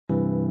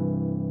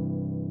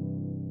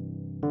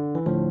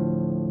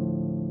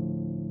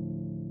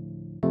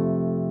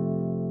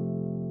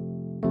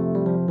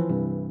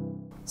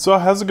So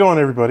how's it going,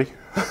 everybody?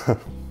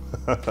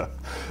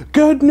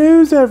 Good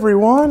news,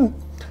 everyone!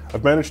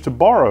 I've managed to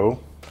borrow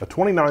a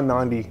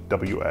 2990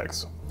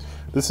 WX.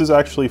 This is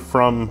actually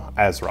from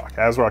ASRock.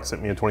 ASRock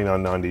sent me a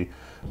 2990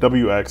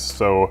 WX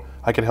so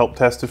I could help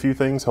test a few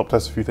things on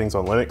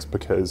Linux,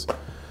 because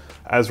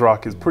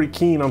ASRock is pretty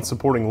keen on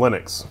supporting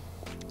Linux.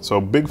 So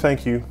big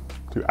thank you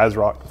to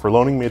ASRock for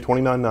loaning me a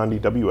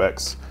 2990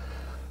 WX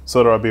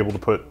so that I'll be able to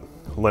put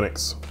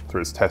Linux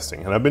through its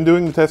testing. And I've been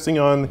doing the testing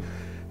on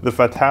the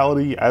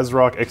Fatality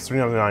ASRock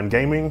X399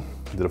 Gaming.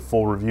 I did a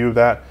full review of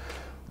that.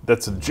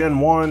 That's a Gen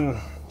 1,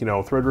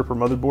 Threadripper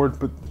motherboard,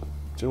 but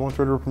Gen 1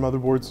 Threadripper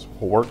motherboards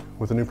will work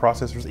with the new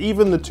processors.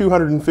 Even the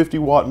 250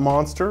 watt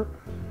monster,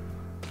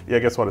 yeah,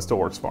 guess what? It still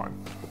works fine.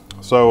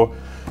 So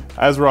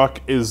ASRock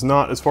is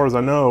not, as far as I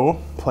know,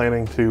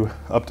 planning to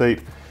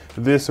update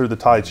this or the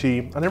Tai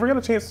Chi. I never got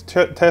a chance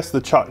to test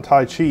the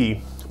Tai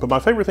Chi, but my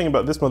favorite thing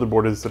about this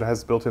motherboard is that it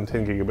has built-in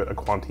 10 gigabit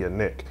Aquantia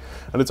NIC.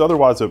 And it's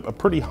otherwise a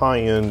pretty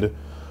high-end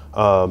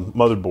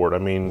motherboard. I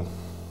mean,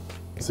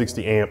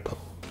 60 amp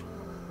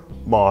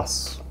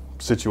MOS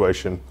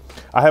situation.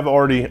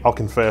 I'll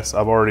confess,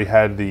 I've already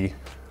had the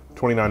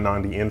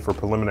 2990 in for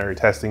preliminary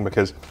testing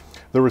because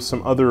there was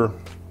some other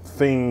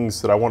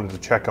things that I wanted to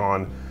check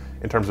on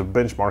in terms of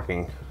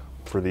benchmarking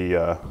for in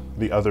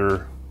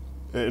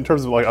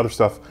terms of like other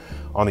stuff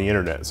on the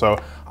internet. So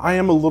I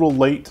am a little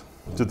late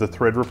to the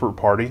Threadripper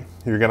party.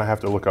 You're gonna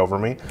have to look over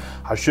me.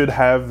 I should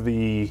have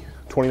the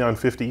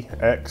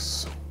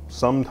 2950X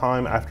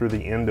sometime after the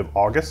end of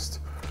August,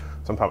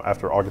 sometime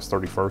after August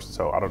 31st.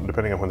 So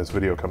depending on when this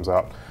video comes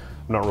out,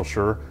 I'm not real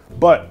sure.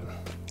 But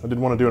I did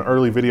want to do an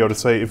early video to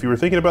say, if you were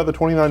thinking about the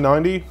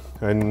 2990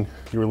 and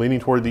you were leaning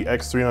toward the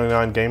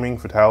X399 Gaming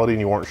Fatality and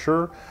you weren't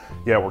sure,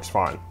 yeah, it works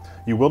fine.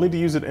 You will need to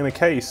use it in a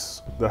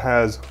case that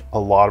has a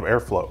lot of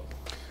airflow.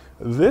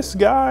 This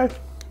guy,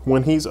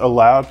 when he's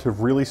allowed to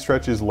really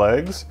stretch his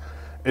legs,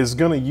 is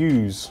gonna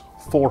use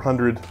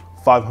 400,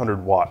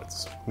 500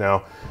 watts.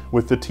 Now,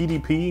 with the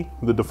TDP,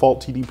 the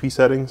default TDP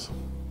settings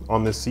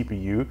on this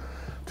CPU,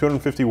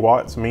 250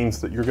 watts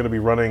means that you're gonna be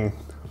running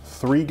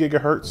 3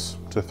 gigahertz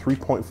to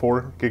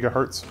 3.4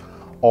 gigahertz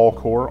all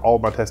core.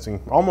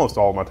 Almost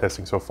all of my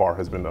testing so far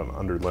has been done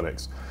under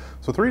Linux.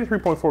 So 3 to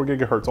 3.4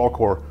 gigahertz all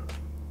core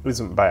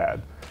isn't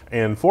bad.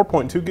 And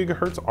 4.2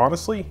 gigahertz,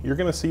 honestly, you're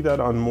gonna see that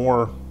on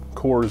more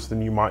cores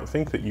than you might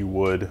think that you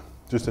would,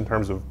 just in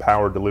terms of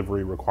power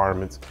delivery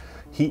requirements,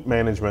 heat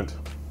management,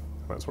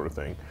 that sort of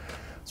thing.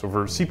 So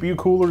for CPU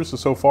coolers,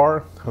 so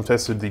far, I've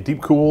tested the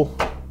Deepcool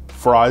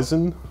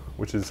Frizen,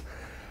 which is,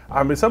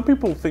 I mean, some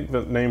people think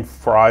the name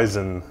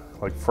Frizen,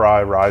 like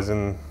Fry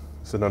Ryzen,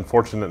 is an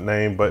unfortunate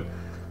name, but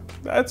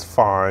that's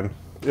fine.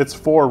 It's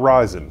for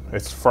Ryzen,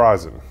 it's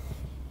Frizen.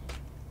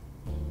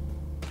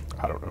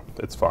 I don't know,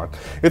 it's fine.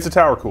 It's a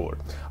tower cooler.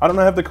 I don't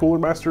have the Cooler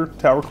Master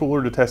tower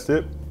cooler to test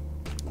it,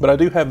 but I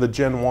do have the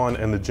Gen 1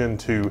 and the Gen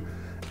 2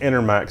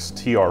 Intermax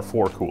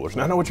TR4 coolers.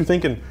 Now I know what you're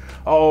thinking,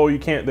 oh, you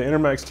can't, the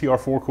Intermax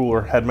TR4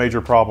 cooler had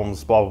major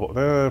problems, blah, blah,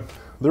 blah.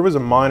 There was a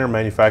minor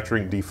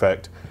manufacturing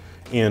defect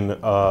in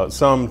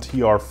some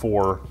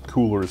TR4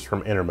 coolers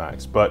from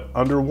Intermax, but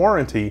under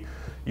warranty,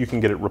 you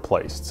can get it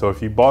replaced. So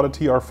if you bought a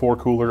TR4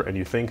 cooler and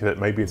you think that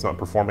maybe it's not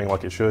performing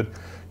like it should,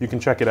 you can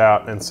check it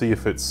out and see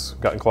if it's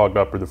gotten clogged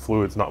up or the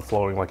fluid's not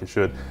flowing like it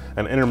should.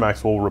 And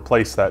Intermax will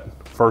replace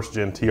that first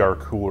gen TR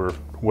cooler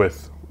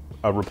with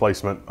a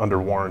replacement under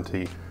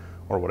warranty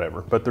or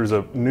whatever. But there's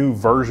a new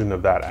version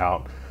of that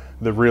out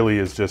that really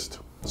is just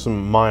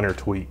some minor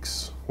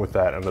tweaks with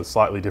that and a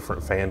slightly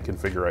different fan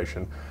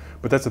configuration.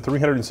 But that's a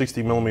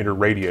 360 millimeter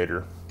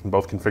radiator in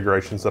both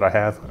configurations that I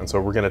have. And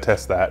so we're gonna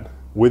test that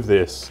with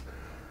this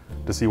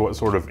to see what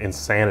sort of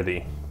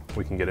insanity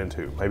we can get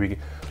into. Maybe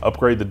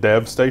upgrade the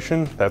dev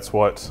station. That's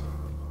what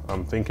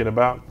I'm thinking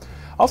about.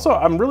 Also,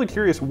 I'm really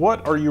curious,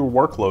 what are your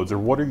workloads or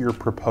what are your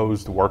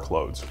proposed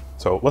workloads?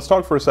 So let's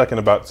talk for a second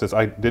about, since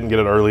I didn't get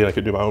it early and I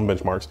could do my own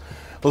benchmarks,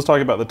 let's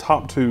talk about the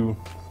top 2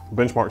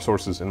 benchmark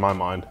sources in my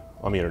mind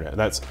on the internet.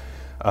 That's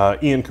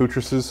Ian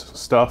Koutras's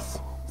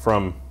stuff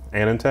from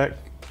Anantech.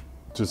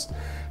 Just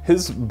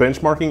his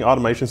benchmarking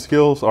automation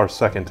skills are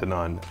second to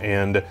none.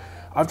 And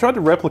I've tried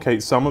to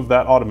replicate some of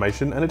that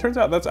automation, and it turns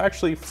out that's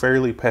actually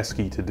fairly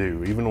pesky to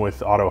do, even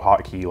with auto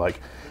hotkey. Like,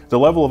 the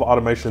level of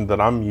automation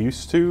that I'm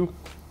used to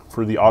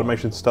for the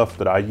automation stuff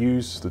that I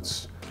use,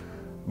 that's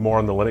more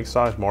on the Linux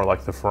side, more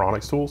like the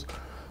Phoronix tools,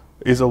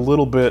 is a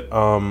little bit,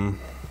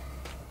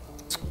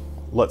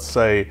 let's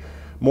say,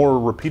 more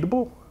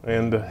repeatable.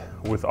 And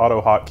with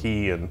auto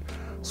hotkey and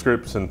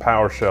scripts and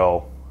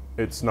PowerShell,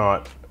 it's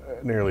not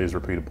nearly as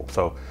repeatable.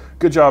 So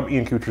good job,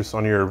 Ian Koutras,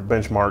 on your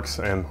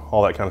benchmarks and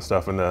all that kind of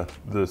stuff. And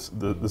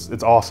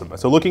it's awesome.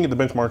 So looking at the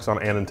benchmarks on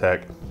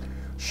Anantech,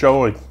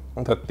 showing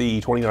that the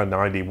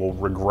 2990 will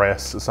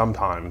regress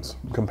sometimes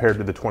compared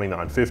to the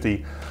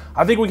 2950.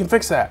 I think we can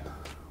fix that.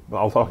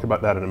 I'll talk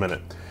about that in a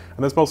minute.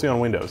 And that's mostly on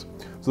Windows.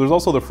 So there's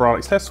also the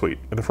Phoronix Test Suite.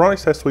 And the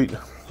Phoronix Test Suite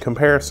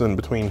comparison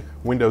between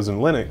Windows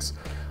and Linux,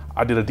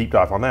 I did a deep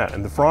dive on that.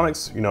 And the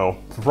Phoronix,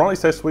 the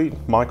Phoronix Test Suite,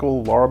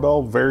 Michael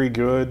Larabel, very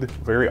good,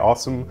 very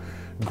awesome,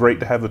 great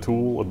to have the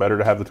tool, or better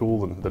to have the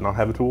tool than not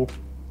have the tool.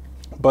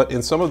 But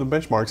in some of the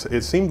benchmarks,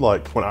 it seemed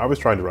like when I was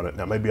trying to run it,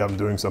 now maybe I'm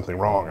doing something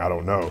wrong, I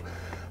don't know.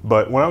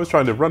 But when I was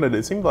trying to run it,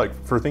 it seemed like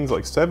for things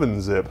like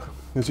 7-zip,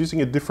 it was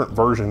using a different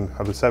version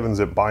of the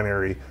 7-zip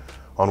binary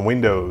on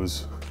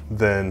Windows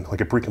than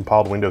like a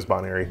precompiled Windows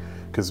binary,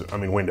 because I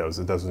mean Windows,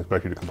 it doesn't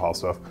expect you to compile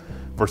stuff,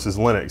 versus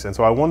Linux. And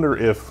so I wonder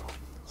if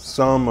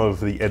some of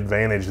the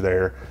advantage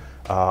there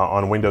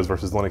on Windows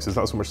versus Linux is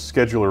not so much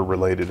scheduler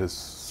related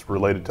as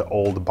related to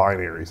old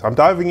binaries. I'm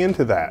diving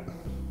into that,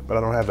 but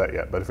I don't have that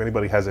yet. But if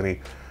anybody has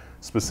any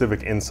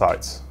specific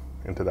insights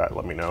into that,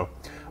 let me know.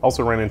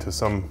 Also ran into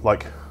some,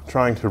 like,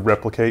 trying to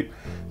replicate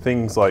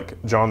things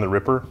like John the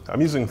Ripper.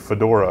 I'm using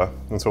Fedora,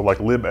 and so like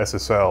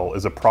libSSL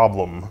is a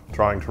problem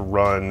trying to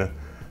run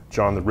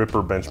John the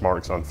Ripper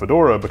benchmarks on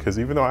Fedora, because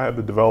even though I have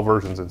the devel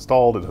versions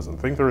installed, it doesn't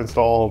think they're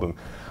installed, and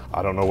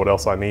I don't know what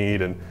else I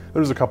need. And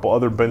there's a couple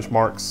other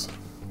benchmarks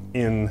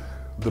in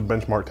the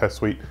benchmark test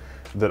suite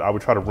that I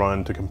would try to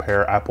run to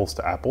compare apples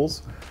to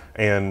apples,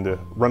 and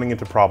running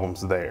into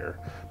problems there.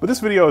 But this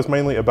video is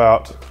mainly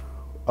about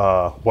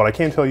what I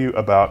can tell you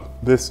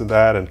about this and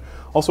that, and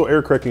also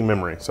error correcting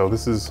memory. So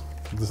this is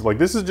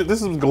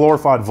a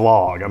glorified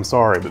vlog. I'm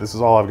sorry, but this is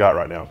all I've got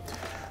right now.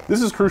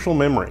 This is crucial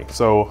memory.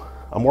 So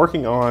I'm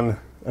working on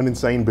an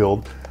insane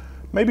build,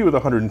 maybe with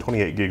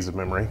 128 gigs of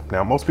memory.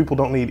 Now, most people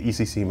don't need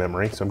ECC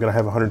memory, so I'm gonna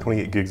have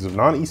 128 gigs of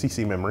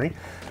non-ECC memory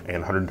and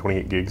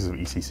 128 gigs of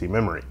ECC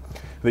memory.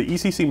 The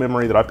ECC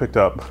memory that I picked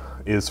up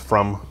is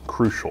from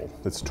Crucial.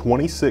 It's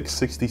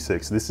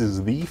 2666. This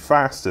is the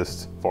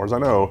fastest, as far as I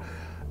know,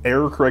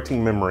 error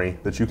correcting memory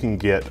that you can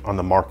get on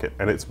the market.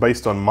 And it's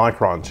based on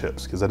Micron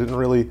chips, because I didn't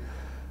really,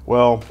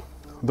 well,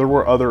 there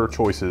were other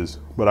choices,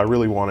 but I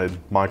really wanted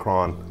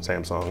Micron,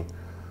 Samsung,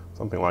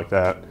 something like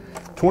that.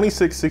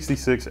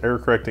 2666 error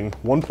correcting,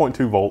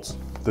 1.2 volts.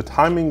 The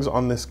timings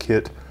on this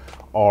kit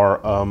are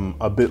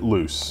a bit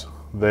loose.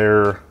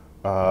 They're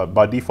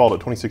by default at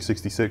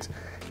 2666,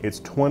 it's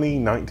 20,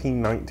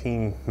 19,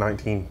 19,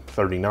 19,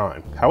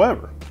 39.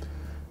 However,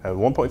 at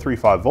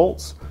 1.35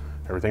 volts,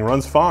 everything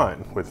runs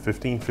fine with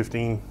 15,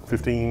 15,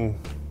 15,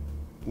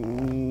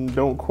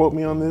 don't quote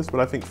me on this, but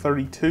I think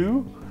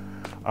 32.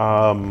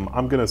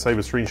 I'm gonna save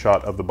a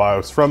screenshot of the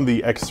BIOS from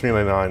the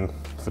X399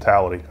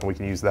 fatality, and we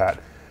can use that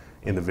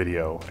in the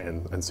video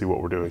and see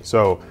what we're doing.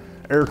 So,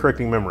 error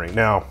correcting memory.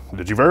 Now,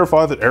 did you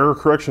verify that error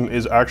correction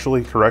is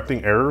actually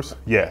correcting errors?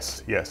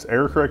 Yes, yes,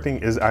 error correcting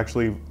is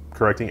actually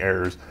correcting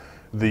errors.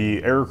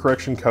 The error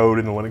correction code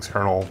in the Linux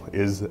kernel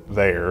is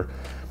there,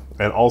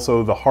 and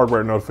also the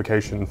hardware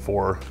notification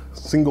for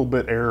single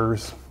bit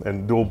errors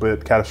and dual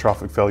bit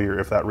catastrophic failure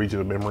if that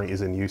region of memory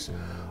is in use.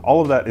 All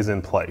of that is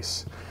in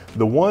place.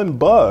 The one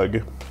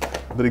bug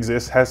that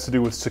exists has to do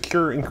with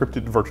secure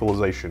encrypted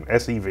virtualization,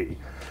 SEV.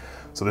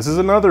 So this is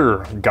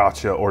another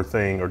gotcha or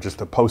thing, or just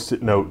a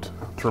post-it note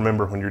to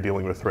remember when you're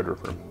dealing with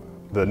Threadripper.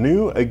 The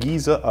new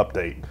Agiza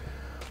update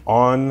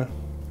on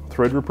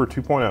Threadripper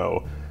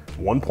 2.0,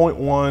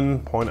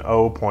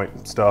 1.1.0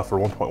 point stuff, or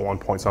 1.1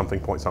 point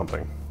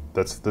something.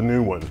 That's the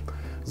new one.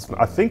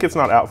 I think it's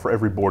not out for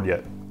every board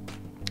yet,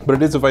 but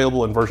it is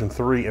available in version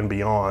 3 and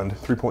beyond.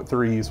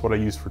 3.3 is what I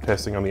used for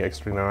testing on the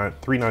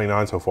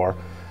X399 so far.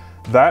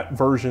 That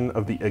version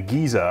of the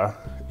Agiza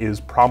is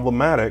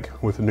problematic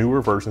with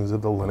newer versions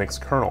of the Linux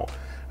kernel,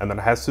 and that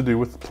has to do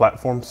with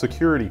platform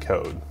security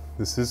code.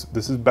 This is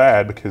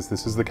bad, because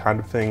this is the kind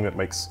of thing that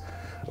makes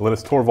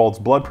Linus Torvalds'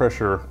 blood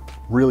pressure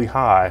really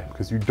high,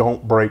 because you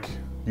don't break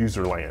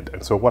user land.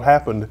 And so what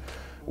happened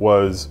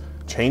was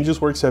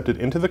changes were accepted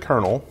into the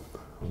kernel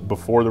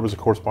before there was a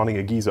corresponding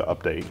Agiza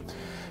update,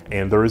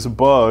 and there is a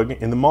bug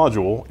in the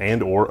module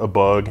and or a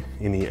bug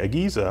in the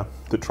Agiza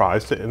that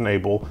tries to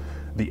enable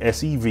the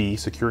SEV,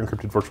 Secure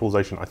Encrypted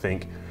Virtualization, I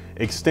think,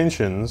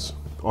 extensions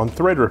on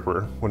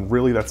Threadripper, when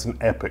really that's an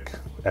epic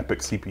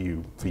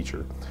CPU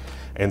feature.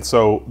 And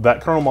so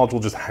that kernel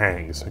module just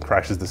hangs and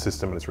crashes the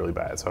system, and it's really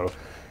bad. So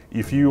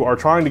if you are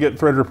trying to get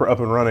Threadripper up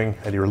and running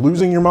and you're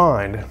losing your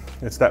mind,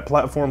 it's that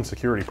platform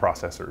security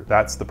processor.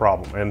 That's the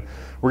problem. And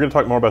we're gonna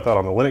talk more about that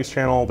on the Linux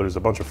channel. There's a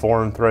bunch of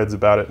forum threads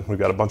about it. We've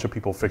got a bunch of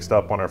people fixed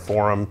up on our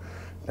forum,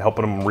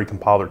 helping them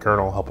recompile their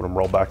kernel, helping them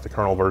roll back the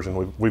kernel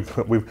version.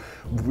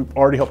 We've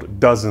already helped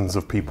dozens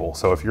of people.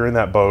 So if you're in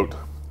that boat,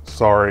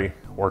 sorry,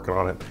 working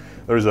on it.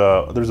 There's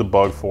a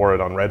bug for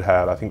it on Red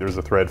Hat. I think there's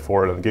a thread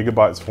for it on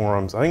Gigabyte's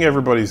forums. I think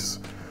everybody's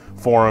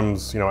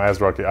forums, you know,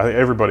 ASRock,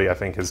 everybody I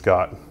think has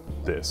got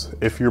this.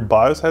 If your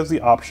BIOS has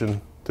the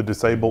option to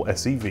disable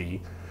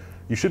SEV,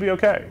 you should be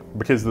okay,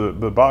 because the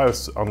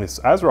BIOS on this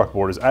ASRock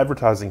board is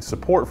advertising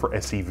support for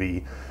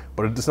SEV,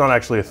 but it's not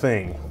actually a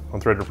thing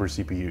on Threadripper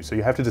CPU, so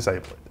you have to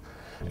disable it.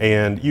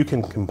 And you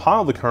can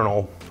compile the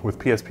kernel with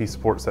PSP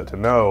support set to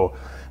no,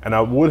 and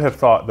I would have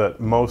thought that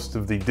most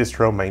of the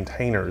distro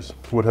maintainers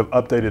would have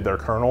updated their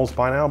kernels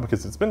by now,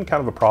 because it's been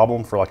kind of a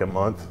problem for like a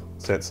month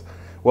since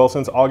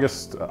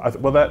August.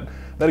 Well, that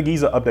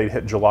Agiza update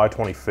hit July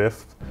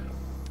 25th,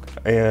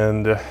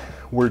 and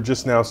we're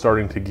just now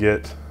starting to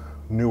get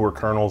newer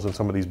kernels and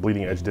some of these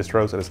bleeding edge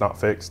distros, and it's not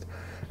fixed.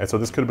 And so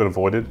this could have been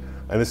avoided.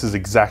 And this is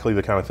exactly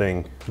the kind of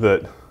thing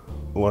that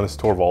Linus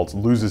Torvalds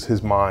loses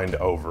his mind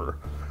over.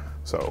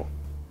 So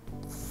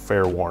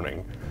fair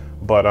warning.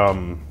 But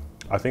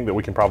I think that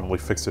we can probably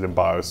fix it in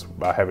BIOS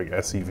by having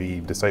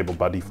SCV disabled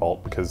by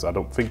default, because I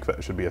don't think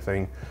that should be a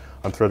thing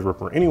on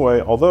Threadripper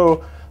anyway.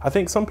 Although I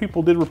think some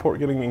people did report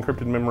getting the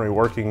encrypted memory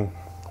working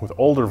with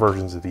older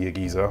versions of the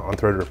Agiza on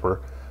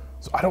Threadripper.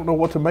 So I don't know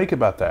what to make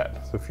about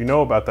that. So if you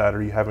know about that,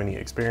 or you have any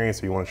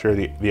experience, or you want to share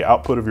the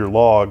output of your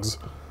logs,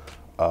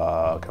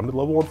 come to the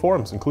Level 1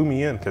 forums, include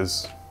me in,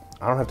 because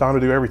I don't have time to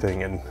do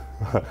everything, and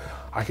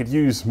I could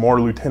use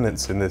more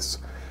lieutenants in this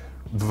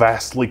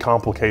vastly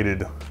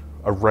complicated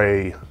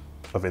array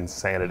of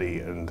insanity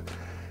and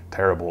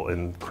terrible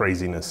and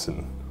craziness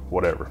and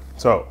whatever.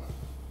 So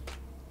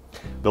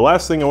the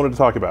last thing I wanted to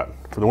talk about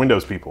for the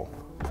Windows people,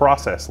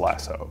 process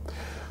Lasso.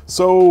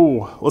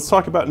 So let's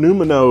talk about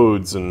NUMA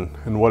nodes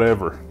and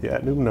whatever. Yeah,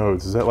 NUMA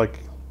nodes, is that like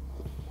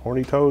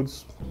horny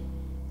toads?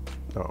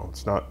 No,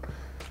 it's not.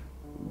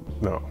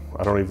 No,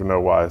 I don't even know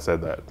why I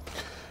said that.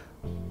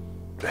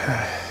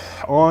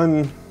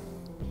 On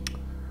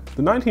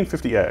the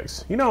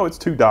 1950X, you know, it's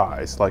 2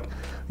 dies. Like,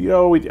 you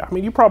know, I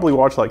mean, you probably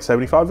watched like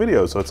 75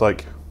 videos. So it's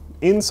like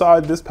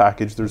inside this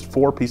package, there's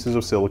 4 pieces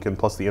of silicon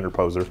plus the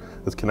interposer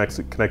that's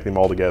connecting them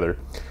all together.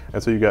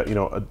 And so you got, you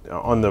know,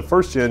 on the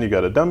first gen, you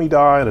got a dummy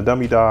die and a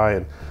dummy die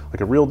and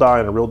like a real die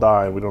and a real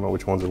die, and we don't know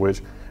which ones are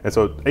which. And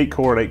so 8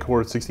 core and 8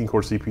 core, 16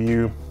 core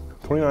CPU,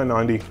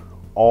 2990,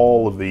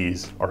 all of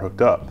these are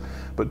hooked up.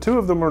 But 2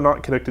 of them are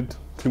not connected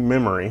to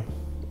memory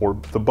or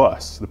the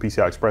bus, the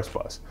PCI Express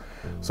bus.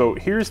 So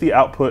here's the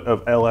output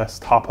of LS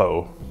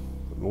topo.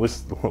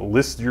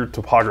 List your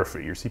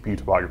topography, your CPU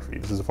topography.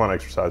 This is a fun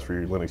exercise for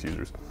your Linux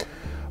users.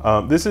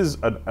 This is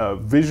a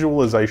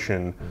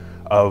visualization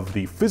of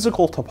the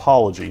physical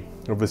topology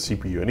of the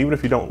CPU. And even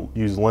if you don't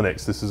use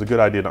Linux, this is a good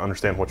idea to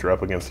understand what you're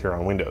up against here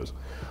on Windows.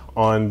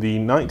 On the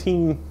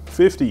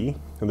 1950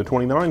 and the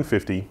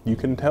 2950, you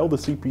can tell the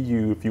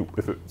CPU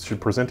if it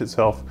should present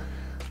itself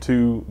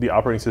to the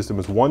operating system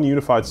as 1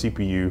 unified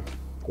CPU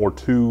or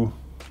 2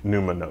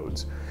 NUMA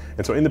nodes.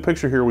 And so in the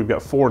picture here, we've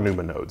got 4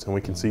 NUMA nodes, and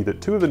we can see that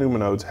 2 of the NUMA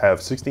nodes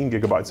have 16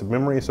 gigabytes of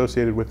memory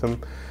associated with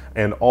them,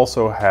 and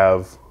also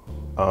have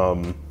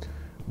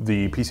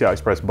the PCI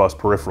Express bus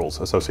peripherals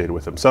associated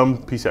with them.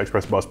 Some PCI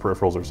Express bus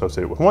peripherals are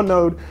associated with 1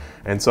 node,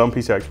 and some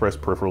PCI Express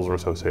peripherals are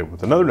associated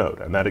with another node.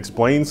 And that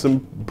explains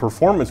some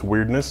performance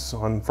weirdness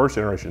on first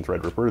generation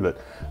Threadripper that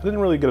I didn't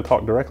really get to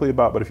talk directly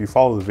about, but if you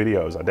follow the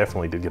videos, I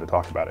definitely did get to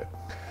talk about it.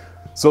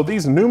 So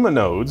these NUMA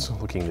nodes,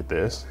 looking at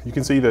this, you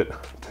can see that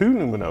 2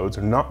 NUMA nodes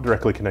are not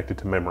directly connected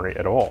to memory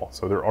at all.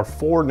 So there are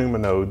 4 NUMA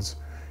nodes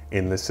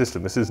in this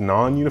system. This is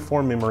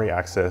non-uniform memory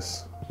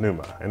access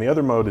NUMA, and the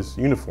other mode is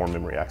uniform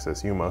memory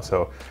access UMA.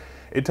 So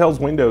it tells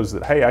Windows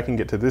that, hey, I can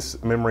get to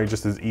this memory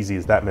just as easy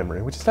as that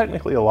memory, which is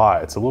technically a lie.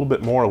 It's a little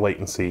bit more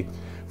latency.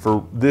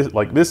 For this,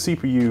 like this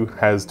CPU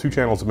has 2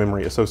 channels of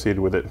memory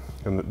associated with it,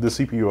 and this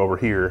CPU over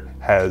here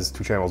has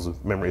 2 channels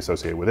of memory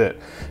associated with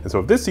it. And so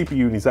if this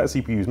CPU needs that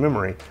CPU's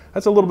memory,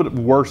 that's a little bit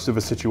worse of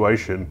a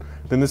situation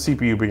than the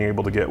CPU being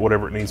able to get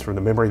whatever it needs from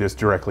the memory that's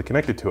directly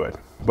connected to it.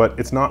 But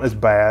it's not as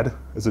bad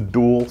as a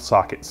dual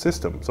socket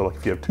system. So like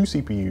if you have 2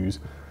 CPUs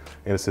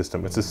in a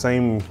system, it's the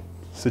same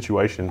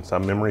situation.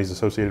 Some memory is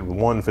associated with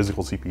 1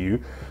 physical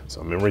CPU,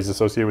 some memory is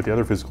associated with the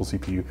other physical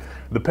CPU.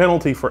 The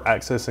penalty for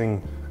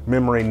accessing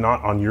memory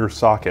not on your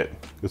socket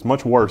is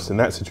much worse in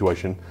that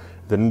situation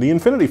than the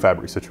Infinity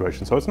Fabric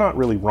situation. So it's not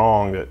really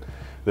wrong that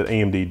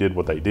AMD did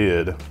what they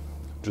did.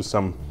 Just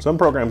some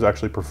programs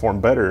actually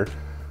perform better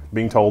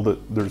being told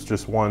that there's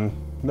just 1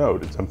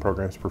 node, and some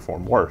programs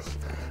perform worse.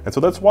 And so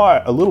that's why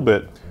there's a little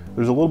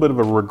bit of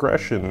a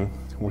regression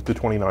with the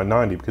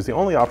 2990, because the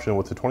only option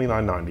with the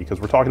 2990,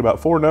 because we're talking about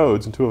 4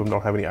 nodes and 2 of them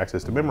don't have any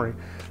access to memory,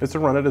 is to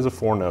run it as a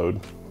 4-node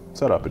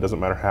setup. It doesn't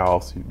matter how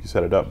else you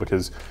set it up,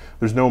 because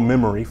there's no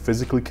memory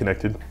physically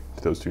connected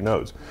to those 2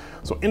 nodes.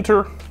 So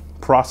enter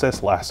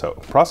Process Lasso.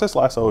 Process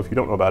Lasso, if you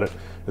don't know about it,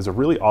 is a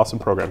really awesome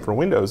program for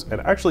Windows,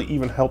 and actually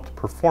even helped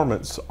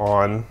performance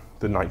on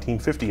the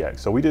 1950X.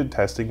 So we did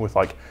testing with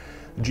like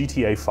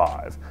GTA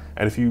 5.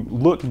 And if you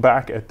look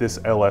back at this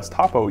LS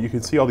topo, you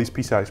can see all these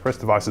PCI Express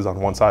devices on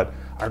one side.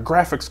 Our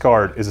graphics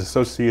card is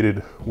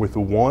associated with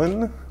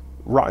 1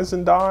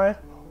 Ryzen die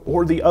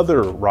or the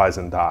other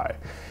Ryzen die.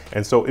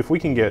 And so if we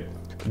can get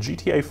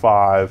GTA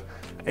 5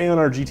 and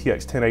our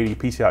GTX 1080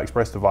 PCI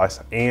Express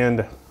device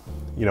and,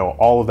 you know,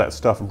 all of that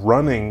stuff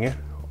running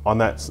on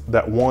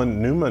that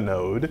 1 NUMA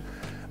node,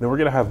 then we're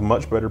gonna have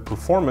much better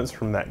performance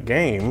from that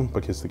game,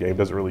 because the game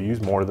doesn't really use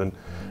more than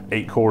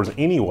 8 cores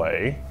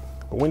anyway.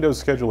 But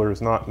Windows Scheduler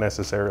is not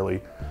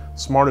necessarily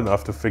smart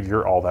enough to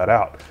figure all that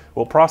out.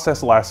 Well,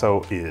 Process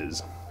Lasso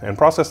is. And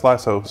Process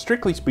Lasso,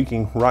 strictly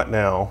speaking, right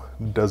now,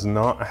 does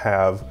not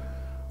have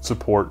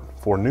support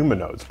for NUMA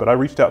nodes. But I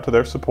reached out to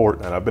their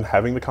support, and I've been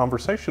having the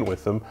conversation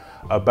with them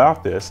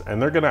about this,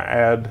 and they're gonna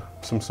add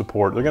some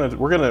support. We're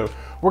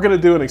gonna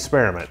do an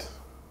experiment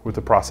with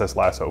the Process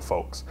Lasso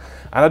folks.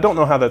 And I don't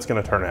know how that's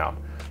gonna turn out.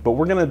 but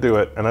we're gonna do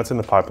it, and that's in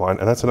the pipeline,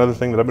 and that's another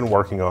thing that I've been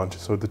working on,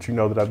 just so that you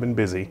know that I've been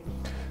busy.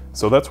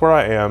 So that's where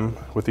I am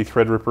with the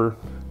Threadripper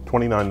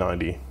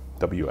 2990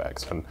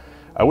 WX, and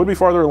I would be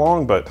farther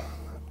along, but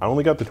I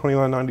only got the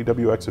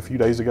 2990 WX a few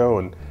days ago,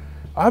 and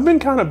I've been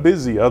kind of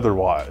busy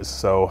otherwise,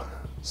 so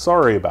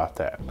sorry about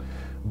that.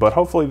 But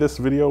hopefully this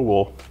video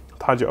will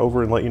tide you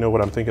over and let you know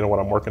what I'm thinking and what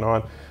I'm working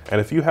on.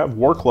 And if you have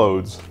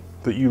workloads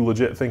that you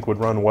legit think would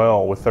run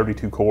well with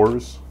 32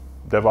 cores,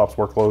 DevOps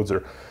workloads,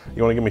 or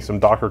you want to give me some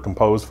Docker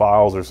Compose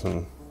files or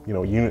some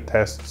unit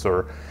tests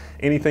or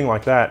anything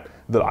like that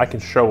that I can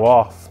show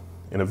off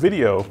in a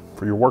video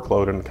for your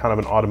workload in kind of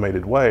an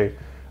automated way,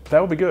 that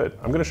would be good.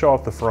 I'm going to show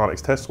off the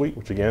Phoronix test suite,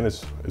 which again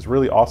is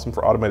really awesome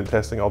for automated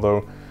testing,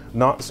 although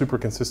not super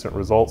consistent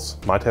results.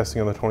 My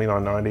testing on the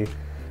 2990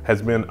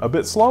 has been a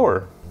bit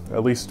slower,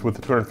 at least with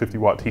the 250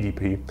 watt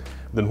TDP,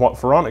 than what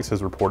Phoronix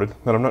has reported.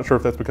 And I'm not sure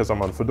if that's because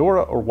I'm on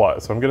Fedora or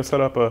what. So I'm going to set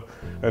up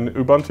an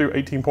Ubuntu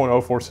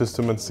 18.04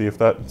 system and see if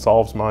that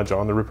solves my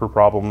John the Ripper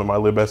problem and my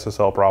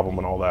libSSL problem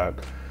and all that.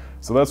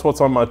 So that's what's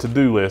on my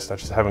to-do list. I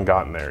just haven't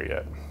gotten there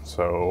yet.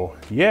 So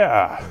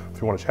yeah,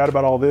 if you want to chat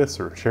about all this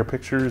or share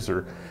pictures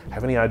or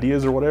have any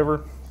ideas or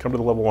whatever, come to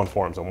the Level 1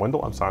 forums. I'm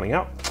Wendell, I'm signing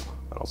out,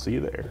 and I'll see you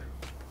there.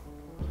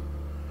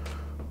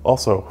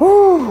 Also,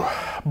 whew,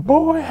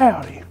 boy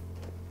howdy.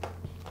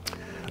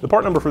 The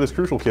part number for this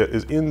Crucial kit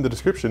is in the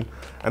description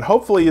and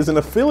hopefully is an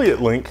affiliate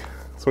link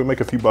so we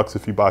make a few bucks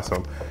if you buy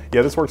some.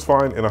 Yeah, this works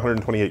fine in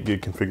 128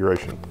 gig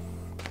configuration.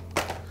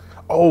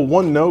 Oh,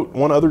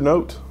 one other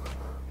note.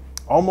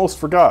 Almost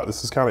forgot,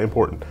 this is kind of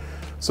important.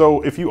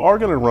 So if you are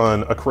gonna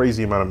run a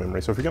crazy amount of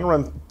memory, so if you're gonna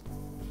run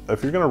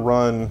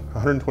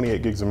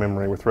 128 gigs of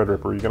memory with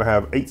Threadripper, you're gonna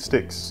have 8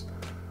 sticks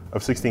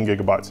of 16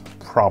 gigabytes,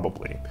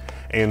 probably.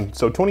 And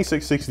so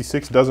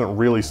 2666 doesn't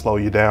really slow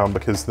you down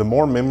because the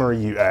more memory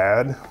you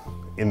add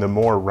in the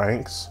more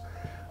ranks,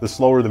 the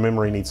slower the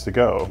memory needs to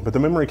go. But the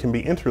memory can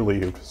be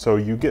interleaved, so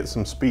you get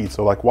some speed.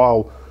 So like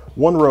while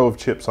one row of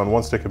chips on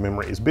one stick of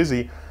memory is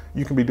busy,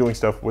 you can be doing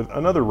stuff with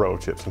another row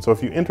of chips. And so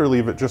if you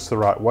interleave it just the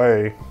right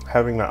way,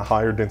 having that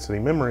higher density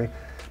memory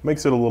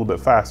makes it a little bit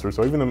faster.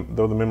 So even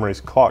though the memory is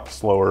clocked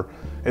slower,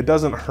 it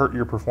doesn't hurt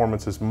your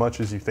performance as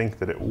much as you think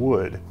that it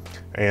would.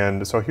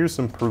 And so here's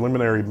some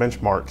preliminary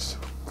benchmarks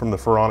from the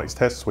Phoronix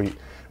test suite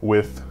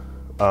with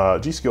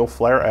G.Skill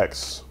Flare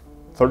X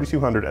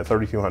 3200 at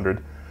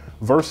 3200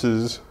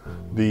 versus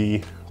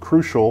the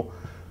Crucial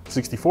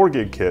 64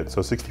 gig kit.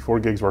 So 64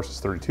 gigs versus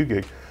 32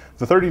 gig.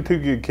 The 32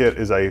 gig kit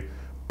is a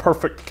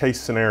perfect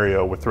case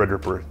scenario with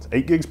Threadripper. It's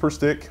 8 gigs per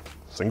stick,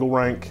 single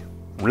rank,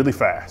 really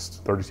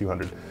fast,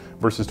 3200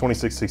 versus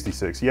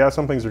 2666. Yeah,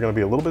 some things are gonna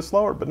be a little bit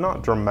slower, but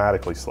not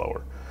dramatically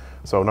slower.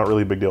 So not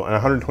really a big deal. And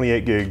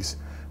 128 gigs,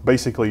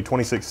 basically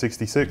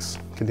 2666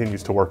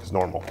 continues to work as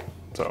normal.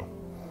 So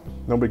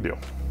no big deal.